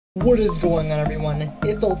What is going on, everyone?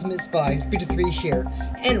 It's Ultimate Spy, Beta 3 here,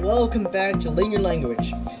 and welcome back to Ling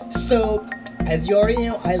Language. So, as you already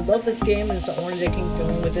know, I love this game, and so I wanted to keep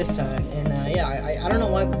going with this time. And yeah, I don't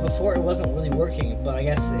know why before it wasn't really working, but I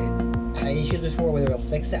guess I issues before whether it'll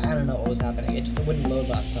fix it. I don't know what was happening. It just wouldn't load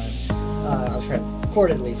last time. I was trying to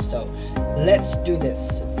record at least. So, let's do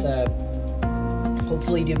this. Let's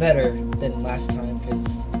hopefully do better than last time, because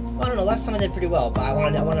I don't know. Last time I did pretty well, but I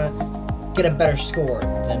want to get a better score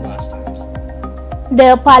than last time.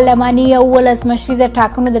 د پارلماني ولسمشري د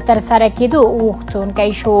ټاکنو د ترسره کېدو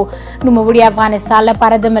غوښتونکی شو. نوموړي افغانستان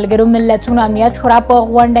لپاره د ملګرو ملتونو امنیت شورا په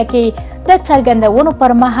غونډه کې د څرګندونو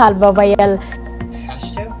پر مهال وویل.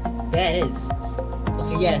 Yeah, it is.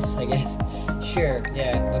 Okay, yes, I guess. Sure,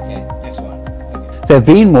 yeah, okay, next one. Okay. There have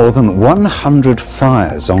been more than 100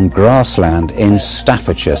 fires on grassland in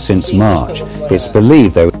Staffordshire since March. It's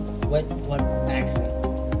believed they What accent?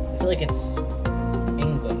 I feel like it's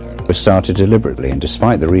England or were started deliberately, and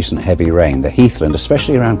despite the recent heavy rain, the heathland,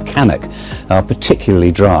 especially around Cannock, are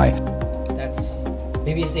particularly dry. That's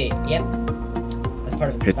BBC, yep. That's part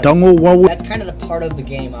of it. That's kind of the part of the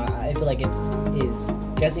game. I feel like is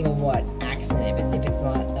guessing what accent if it's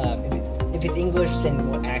not if it's English, then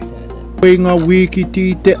what accent is it? Ngā wiki ti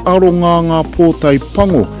te aronga ngā pōtai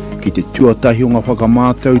pango ki te tuatahi o ngā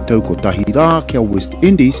whakamātau tau ko tahi rā kia West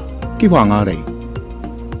Indies ki Whangarei.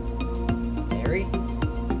 Mary?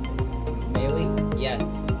 Maui? Yeah.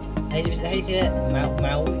 How do you say that?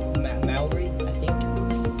 Maui? Maori? I think?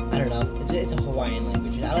 I don't know. It's a Hawaiian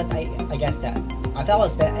language. I guess that. I thought it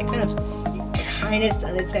was Spanish. I kind of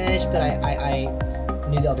sounded Spanish, but I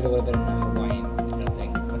knew the other a little bit in Hawaiian kind of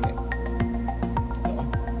thing. Okay. Go on.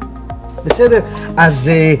 בסדר,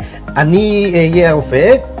 אז אני אהיה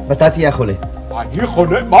הרופא ואתה תהיה החולה. אני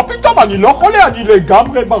חולה? מה פתאום? אני לא חולה, אני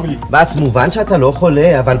לגמרי בריא. בץ, מובן שאתה לא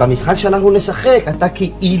חולה, אבל במשחק שאנחנו נשחק אתה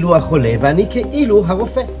כאילו החולה ואני כאילו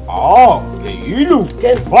הרופא. כאילו?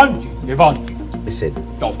 כן. הבנתי. בסדר.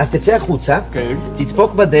 טוב. אז תצא החוצה, כן.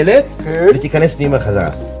 תדפוק בדלת כן. ותיכנס פנימה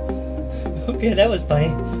חזרה. Okay, that was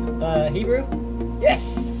funny. Hebrew? Yes!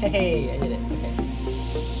 Hey, I did it.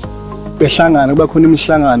 Behlangana kuba khona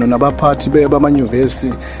imihlangano nabaphathi bamanyuvesi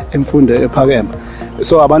emfundo ephakeme.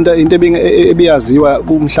 So abantu into ebiyaziwa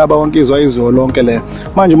kumhlaba wonke izwa izolo lonke le.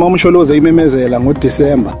 Manje uma umsholoze imemezela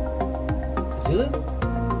ngoDisemba. Zulu?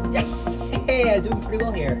 Yes! Hey, I'm doing pretty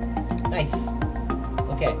well here. Nice.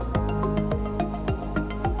 Okay.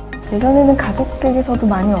 예전에는 가족에게서도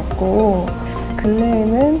많이 없고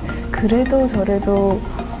근래에는 그래도 저래도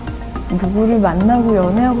누구를 만나고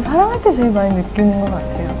연애하고 사랑할 때 제일 많이 느끼는 것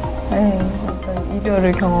같아요. 네, 어떤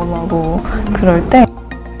이별을 경험하고 그럴 때.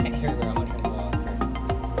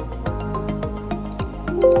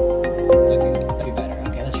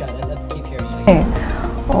 네,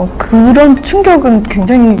 그런 충격은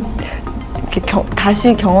굉장히 이렇게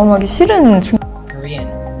다시 경험하기 싫은 충격.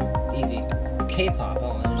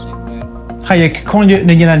 Hayek konje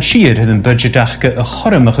nigelan shier hedden budgetach ge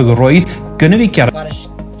chormach geroid gunne vi kar.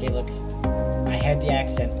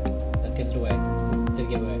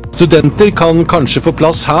 Studenter kan kanskje få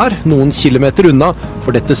plass her, noen kilometer unna,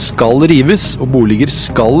 for dette skal rives og boliger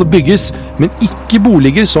skal bygges, men ikke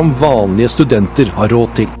boliger som vanlige studenter har råd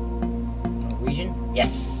til. Norwegian?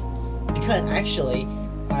 Yes! Because actually,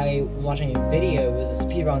 I was watching a video, it was a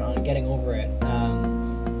speedrun on getting over it,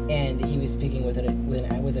 and he was speaking with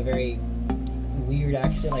a very weird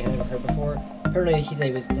accent like I've never heard before. Apparently he said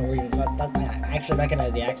it was Norwegian, but I actually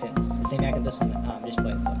recognize the accent, the same accent this one just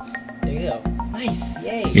played, so there you go. Nice,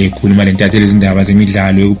 yay! Ekhuluma lentatheli izindaba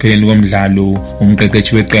zemidlalo ekupheleni komdlalo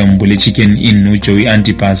umqeqeshi weqembu leChicken Inn uJoey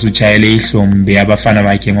Antipas uchayele ihlombe abafana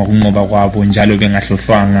bakhe ngokunqoba kwabo njalo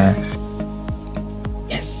bengahlohlwanga.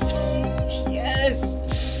 Yes! Yes!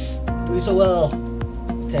 Doing so well.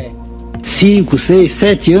 Okay. 5, 6,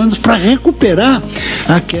 7 anos para recuperar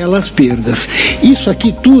aquelas perdas. Isso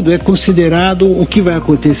aqui tudo é considerado o que vai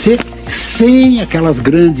acontecer sem aquelas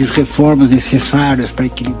grandes reformas necessárias para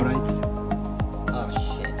equilibrar isso. Oh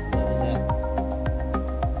shit, what was that?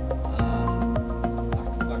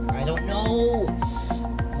 Fuck, I don't know!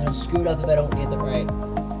 I'm gonna screw it up if I don't get it right.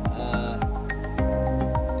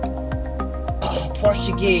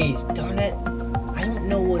 Portuguese, darn it! I don't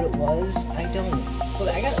know what it was. I don't. But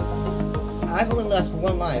I've only lost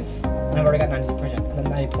one life, and I've already got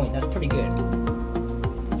 90 points. That's pretty good.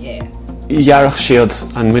 Yeah. Jarach siad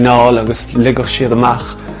an minál agus ligach siad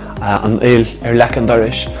amach an éil lecan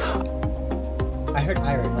darish. I heard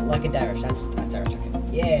Irish, like a Irish. That's Irish. Okay.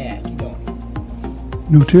 Yeah, keep going.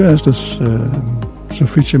 Nu ist das so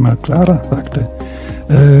viel mal klarer, sagte.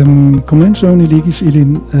 Comenzo a unirigis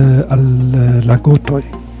ilin al lagotoi.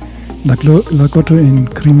 La cosa in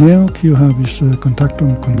Crimea che havis contatto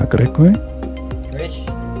con la greco. Rich?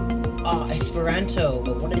 Oh, Esperanto,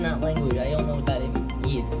 but what in that language? I don't know what that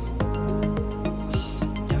is.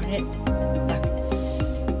 Darn it.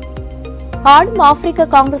 ஆளும் ஆப்பிரிக்க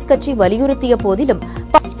காங்கிரஸ் கட்சி வலியுறுத்திய போதிலும்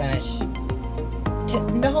Spanish.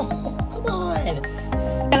 No, come on.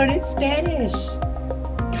 Down in Spanish.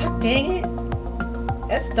 God dang it.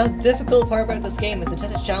 That's the difficult part about this game. It's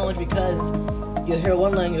such a challenge because you hear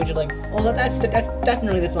one language, you're like, oh, that's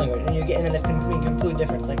definitely this language, and and then it's completely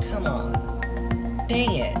different. It's like, come on,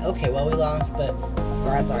 dang it. Okay, well we lost, but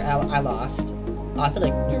I'm sorry, I lost. Oh, I feel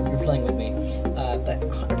like you're playing with me. But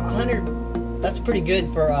 100, that's pretty good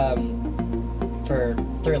for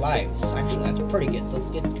 3 lives. Actually, that's pretty good. So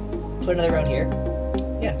let's put another round here.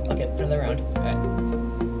 Yeah, okay, put another round. All right.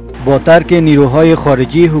 با ترک نیروهای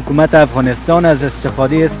خارجی حکومت افغانستان از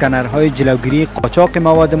استفاده اسکنرهای جلوگیری قاچاق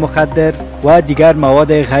مواد مخدر و دیگر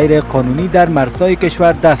مواد غیر قانونی در مرزهای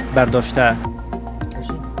کشور دست برداشته.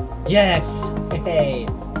 Yes. Hey.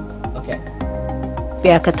 Okay.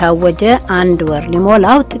 ቢያ ከታወጀ አንድ ወር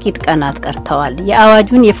ሊሞላው ጥቂት ቀናት ቀርተዋል።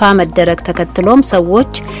 የአዋጁን ይፋ መደረግ ተከትሎም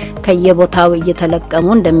ሰዎች ከየቦታው እየተለቀሙ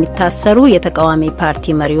እንደሚታሰሩ የተቃዋሚ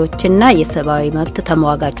ፓርቲ መሪዎችና የሰብአዊ መብት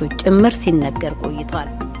ተሟጋቾች ጭምር ሲነገር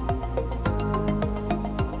ቆይቷል።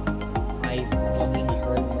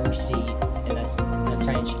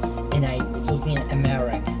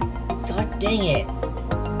 Dang it.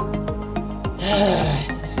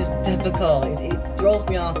 This is difficult. It throws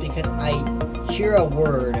me off because I hear a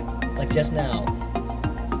word, like just now,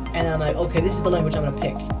 and I'm like, okay, this is the language I'm gonna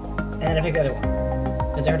pick. And then I pick the other one.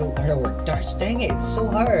 Because I heard a word. Dang it, it's so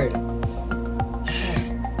hard.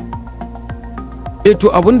 To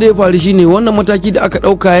abin da ya faru shine wannan mataki da aka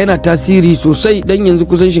dauka yana tasiri sosai dan yanzu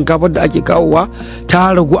kusan shinkafar da ake kawowa ta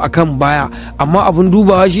ragu akan baya, amma abin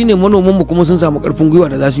dubawa shine manoman mu kuma sun samu karfin gwiwa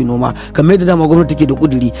da za su yi noma kamar yadda dama gwamnati take da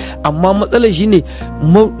kuduri, amma matsalar shine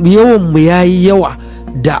yawan mu yayi yawa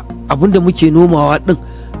da abin da muke nomawa din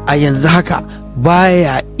a yanzu haka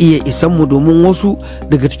baya iya isan mu domin wasu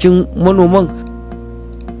daga cikin manoman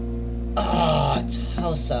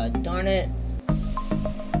Tulsa, darn it.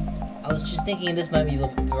 I was just thinking this might be the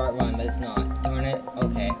right one, but it's not. Darn it.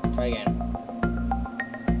 Okay, try again.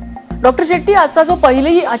 Doctor Shetty,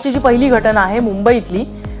 आजची जी पहिली घटना आहे मुंबईतली,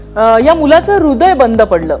 या मुलाचं हृदय बंद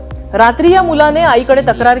पडलं. रात्री या मुलाने आईकडे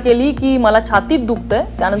तक्रार केली की मला छातीत दुखतंय.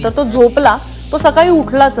 त्यानंतर तो झोपला. तो सकाळी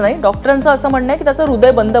उठलाच नाही. डॉक्टरांचं असं म्हणणं आहे की त्याचं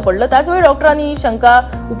हृदय बंद पडलं. त्याच वेळी डॉक्टरांनी ही शंका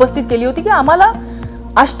उपस्थित केली होती की आम्हाला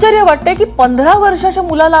आश्चर्य वाटतंय की 15 वर्षाच्या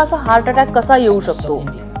मुलाला असा हार्ट अटॅक कसा येऊ शकतो.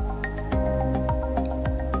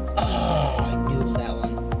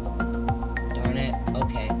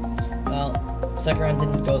 Second round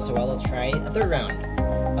didn't go so well. Let's try a third round.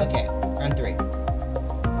 Okay, round 3.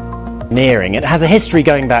 Nearing. It has a history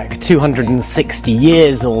going back 260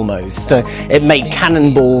 years almost. It made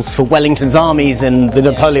cannonballs for Wellington's armies in the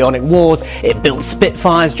Napoleonic Wars. It built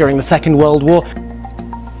Spitfires during the Second World War.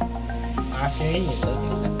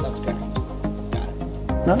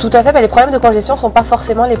 Tout à fait, mais les problèmes de congestion sont pas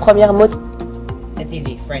forcément les premières mots. It's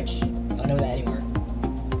easy, French. I don't know that anymore.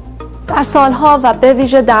 در سالها و به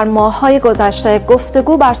ویژه در ماه‌های گذشته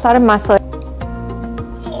گفتگو بر سر مسائل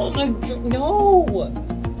Oh my god, no!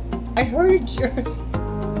 I heard you.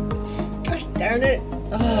 Gosh darn it.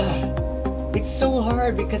 It's so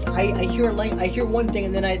hard because I hear one thing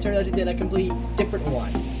and then I turn out to do a completely different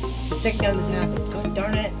one. It's the second time this happened. God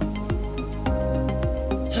darn it.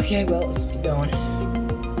 Okay, well, let's keep going.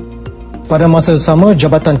 Pada masa sama,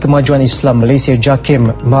 Jabatan Kemajuan Islam Malaysia JAKIM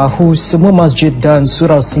mahu semua masjid dan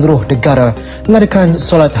surau seluruh negara mengadakan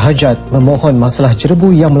solat hajat memohon masalah jerebu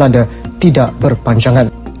yang melanda tidak berpanjangan.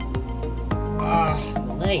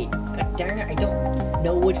 Late. God darn it, I don't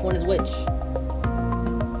know which one is which.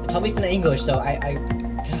 It's obviously in English, so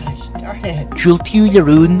gosh darn it. Jultiu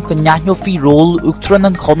Yarun con nhano fi rol uchtran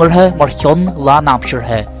an Connorhe Marchion La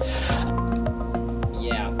Nampshire.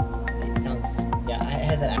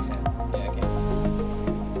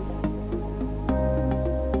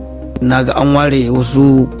 naga an ware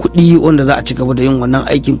wasu kuɗi wanda za a ci gaba da yin wannan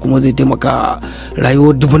aikin kuma zai taimaka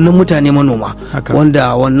rayuwar dubunnan mutane manoma,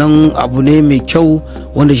 wanda wannan abu ne mai kyau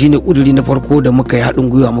wanda shine kuduri na farko da muka yi haɗin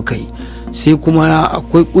gwiwa muka yi. Sai kuma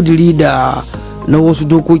akwai kuduri da na wasu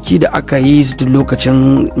dokoki da aka yi su tun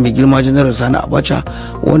lokacin mai girma General Sani Abacha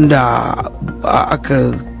wanda aka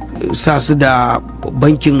sa su da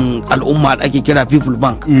bankin al'umma da ake kira People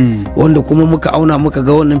Bank, wanda kuma muka auna muka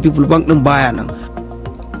ga wannan People Bank din baya nan.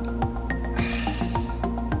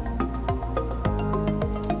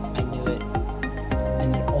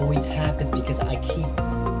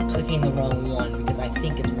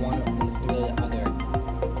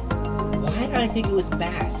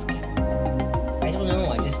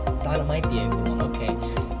 thought it might be a good one. Okay.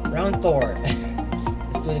 Round 4.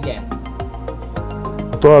 Let's do it again.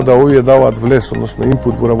 Тоа да овие даваат влез, односно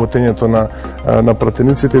инпут во работењето на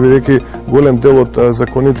пратениците, бидејќи голем дел од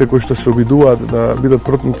законите кои што се обидуваат да бидат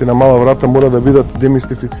протнати на мала врата мора да бидат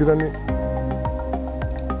демистифицирани.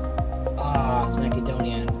 It's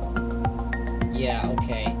Macedonian. Yeah,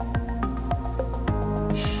 okay.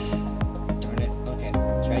 Darn it. Okay,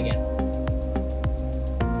 try again.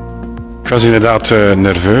 Ik was inderdaad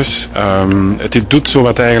nerveus. Het doet zo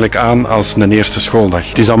wat eigenlijk aan als een eerste schooldag.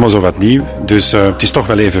 Het is allemaal zo wat nieuw, dus het is toch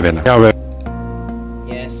wel even wennen. Ja,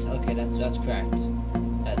 Yes, okay, that's correct.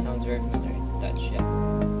 That sounds very familiar. Dutch, yeah.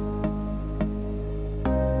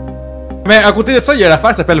 Mais à côté de ça, il y a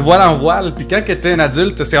l'affaire qui s'appelle voile en voile. Puis quand t'es un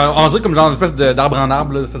adulte, c'est on dirait comme genre une espèce d'arbre en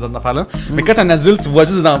arbre, là, cette affaire-là. Mais quand t'es un adulte, tu vois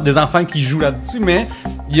juste des enfants qui jouent là-dessus. Mais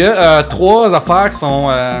il y a trois affaires qui sont.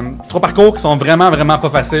 Trois parcours qui sont vraiment, vraiment pas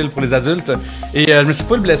faciles pour les adultes. Et je me suis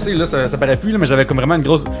pas blessé, là, ça paraît plus, là, mais j'avais comme vraiment une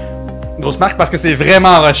grosse marque parce que c'est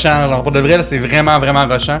vraiment rushant. Genre, pour de vrai, là, c'est vraiment, vraiment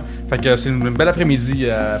rushant. Fait que c'est une belle après-midi.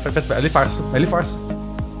 Allez faire ça. Allez faire ça.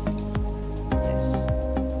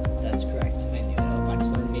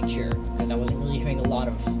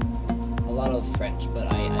 French, but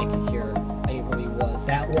I could hear I really was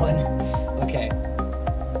that one. Okay.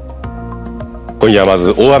 今夜はま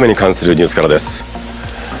ず大雨に関するニュースからです。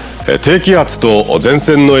低気圧と前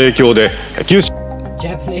線の影響で九州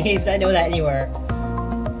Japanese, I know that anywhere.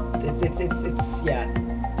 It's yeah.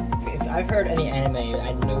 If I've heard any anime,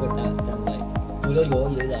 I know what that sounds like. Like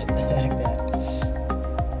that.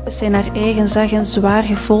 Ze zijn naar eigen zeggen zwaar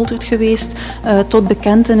gefolterd geweest, tot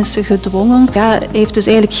bekentenissen gedwongen. Ja, hij heeft dus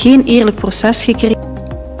eigenlijk geen eerlijk proces gekregen.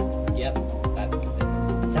 Yep, that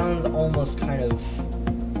sounds almost kind of,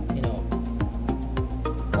 you know,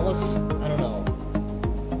 almost, I don't know,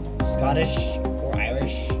 Scottish or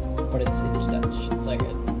Irish, but it's Dutch. It's like a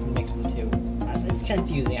mix of the two. It's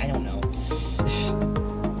confusing, I don't know.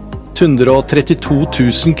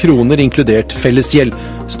 132 000 kroner inkludert fellesgjeld.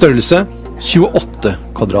 Størrelse 28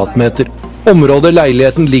 kvadratmeter. Området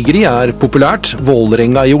leiligheten ligger i er populært,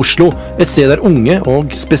 Vålerenga i Oslo, et sted der unge og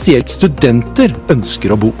spesielt studenter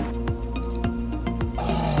ønsker å bo.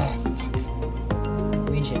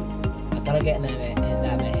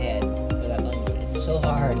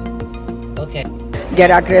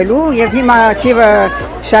 Գերակրելու եւ հիմա թիվը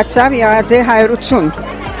շատացավ եղած է 180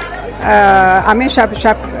 ամեն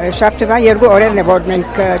շաբթվա երկու օրերն է որ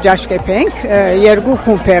մենք ջաշկեփենք երկու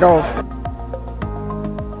խումբերով.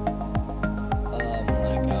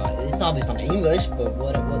 It's obviously not English, but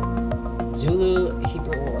what Zulu,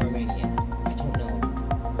 Hebrew, or Armenian? I don't know.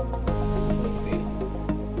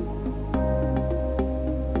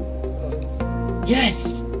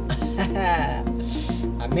 Yes!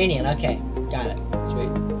 Armenian, okay, got it. Sweet.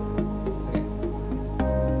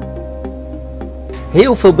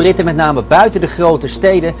 Heel veel Britten, met name buiten de grote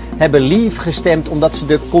steden, hebben Leave gestemd omdat ze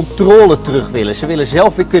de controle terug willen. Ze willen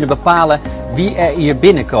zelf weer kunnen bepalen wie er hier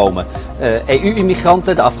binnenkomen.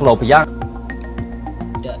 EU-immigranten de afgelopen jaren.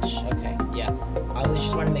 Dutch, okay, yeah. I was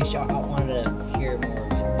just wanting to make sure, I wanted to hear more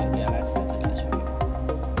of it, but yeah, that's Dutch, okay.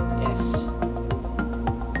 Yes.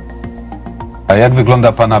 A jak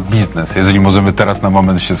wygląda Pana biznes? Jeżeli możemy teraz na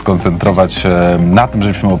moment się skoncentrować na tym,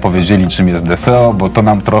 żebyśmy opowiedzieli, czym jest DSEO, bo to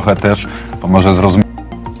nam trochę też pomoże zrozumieć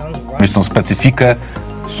tą specyfikę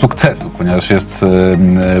sukcesu, ponieważ jest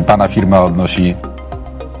Pana firma odnosi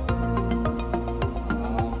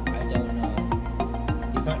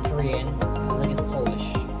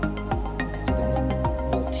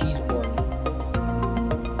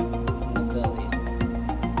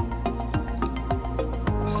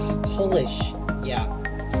Polish, yeah.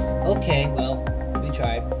 Okay, well, we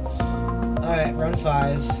tried. Alright, round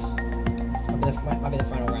 5. Might be the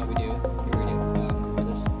final round we do. For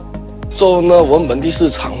this. 之后呢，我们本地市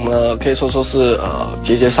场呢，可以说是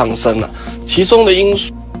节节上升了。其中的因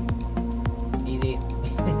素。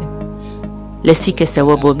لەسی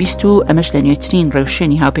کەسەوە بۆ 20 ئەمەش لە نوێترین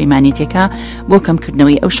ڕێوشێنی هاوپەیمانیتەکە بۆ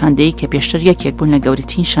کەمکردنەوەی ئەو شاندەی کە پێشتر یەکێک بوون لە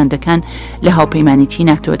گەورەترین شاندەکان لە هاوپەیمانیتی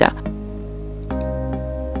ناتۆدا.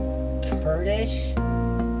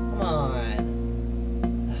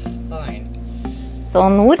 Så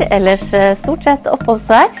nord, ellers stort sett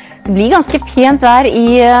oppholdsvær. Det blir ganske pent vær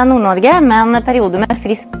i Nord-Norge, men perioder med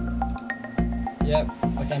frisk.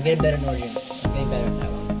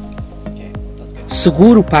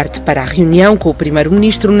 Seguro parte para a reunião com o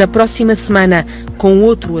primeiro-ministro na próxima semana com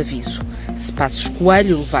outro aviso. Se Passos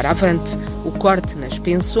Coelho levar avante o corte nas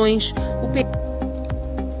pensões, o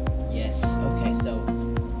Yes, okay, so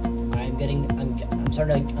I'm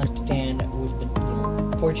starting to understand with the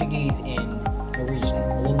Portuguese and Norwegian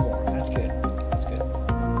a little more. That's good. That's good.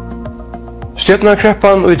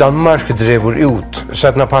 Stjärnakreppan i Danmark drever ut.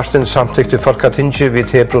 Sedna parten samtykte Folketinget vid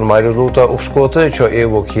Hebron Meirelota oppskåte til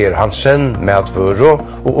Evo Kier Hansen, Medvøro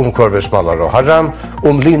og omkorvesmalar og Harram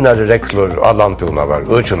linare regler av landbuna var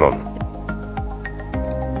økjennom.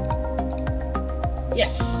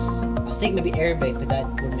 Yes! I was thinking maybe Arabic, but that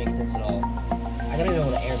wouldn't make sense at all. I don't even know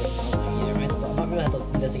what Arabic sounds like either. I'm not really have to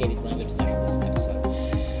investigate these languages after this episode.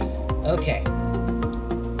 Okay.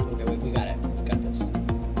 We got it. We got this.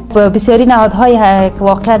 بسیاری نهادهایی که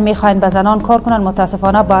واقعا میخواین به زنان کار کنن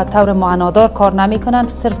متاسفانه با طور معنادار کار نمیکنن،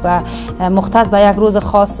 صرف مختص به یک روز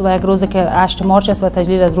خاص و یک روزی که 8 مارچ است و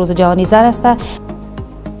تجلیل از روز جهانی زن است.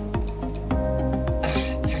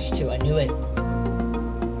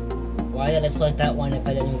 Why did I select that one if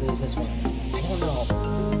I didn't lose this one? I don't know.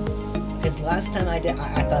 Because last time I did,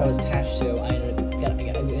 I thought it was Pashto. I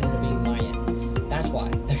ended up being Mayan. That's why.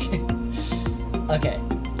 Okay.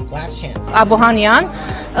 Last chance. Աբոհանյան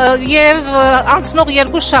եւ անցնող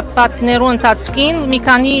երկու շաբաթներու ընթացքին մի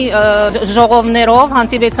քանի ժողովներով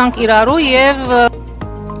հանդիպեցանք իրարու եւ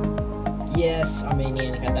Yes,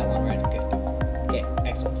 Armenian got that one right. Good. Okay,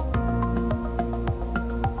 excellent.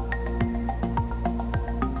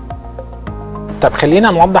 طب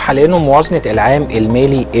خلينا نوضح على انه موازنه العام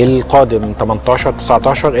المالي القادم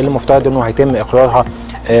 18-19 اللي مفترض انه هيتم اقرارها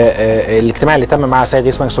الاجتماع اللي تم مع سيد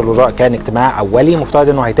رئيس مجلس الوزراء كان اجتماع اولي مفترض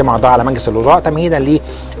انه هيتم عرضها على مجلس الوزراء تمهيدا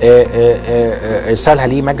لارسالها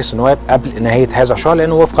لمجلس النواب قبل نهايه هذا الشهر،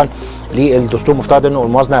 لانه وفقا للدستور مفترض انه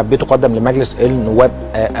الموازنه بتقدم لمجلس النواب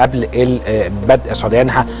قبل بدء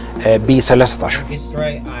صديانها بثلاثه اشهر.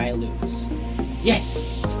 Yes.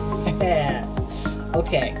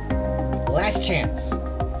 Okay. Last chance.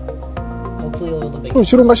 Hopefully a little bit.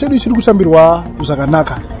 Chirunga chedu chiri kutambirwa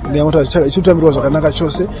zvakanaka. Ndiyamota chitambirwa zvakanaka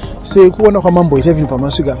chose. Sekuona kwa mambo itevini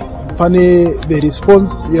pamasvika. Pane the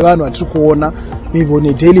response yevanhu vatiri kuona maybe on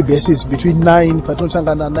a daily basis between 9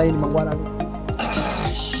 patinotangana 9 mangwana.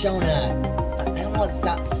 Shona.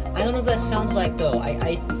 I don't know what that sounds like though.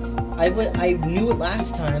 I knew it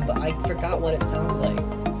last time, but I forgot what it sounds like.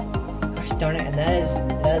 Gosh darn it! And that is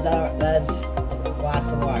Glass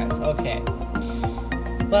of Wires. Okay.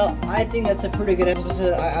 Well, I think that's a pretty good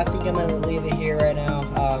episode. I think I'm gonna leave it here right now.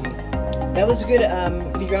 That was a good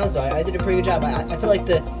few rounds though. I did a pretty good job. I feel like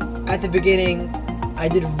at the beginning I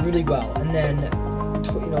did really well, and then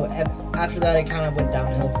after that it kind of went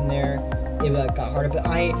downhill from there. It got harder, but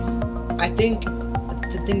I think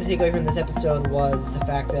the thing to take away from this episode was the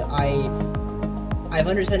fact that I'm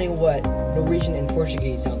understanding what Norwegian and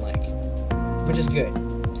Portuguese sound like, which is good.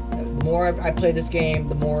 The more I play this game,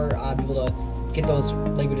 the more I'm able to get those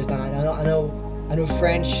languages down. I know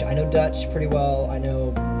French, I know Dutch pretty well. I know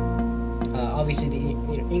obviously the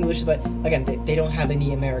English, but again they don't have any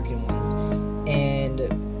American ones. And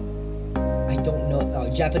I don't know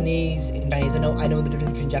Japanese and Chinese. I know the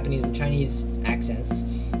difference between Japanese and Chinese accents,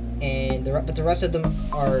 and but the rest of them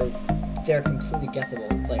they're completely guessable.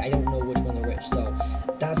 It's like I don't know which one they're which. So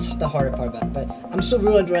that's the harder part about it. But I'm still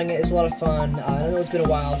really enjoying it. It's a lot of fun. I know it's been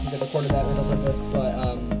a while since I recorded that videos like this, but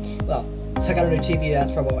well, I got a new TV.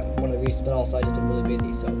 That's probably one of the reasons. But also I just been really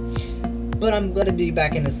busy. So, but I'm glad to be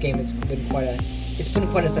back in this game. It's been quite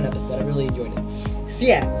a fun episode. I really enjoyed it. So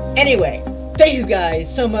yeah. Anyway, thank you guys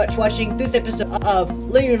so much for watching this episode of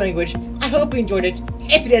Ling Your Language. I hope you enjoyed it.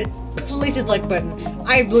 If you did, please hit the like button.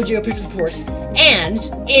 I really appreciate your support. And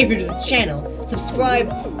if you're new to this channel, subscribe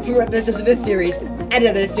for more episodes of this series and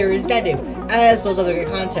other series that do, as well as other good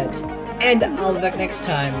content. And I'll be back next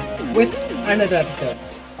time with another episode.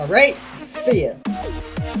 Alright, see ya!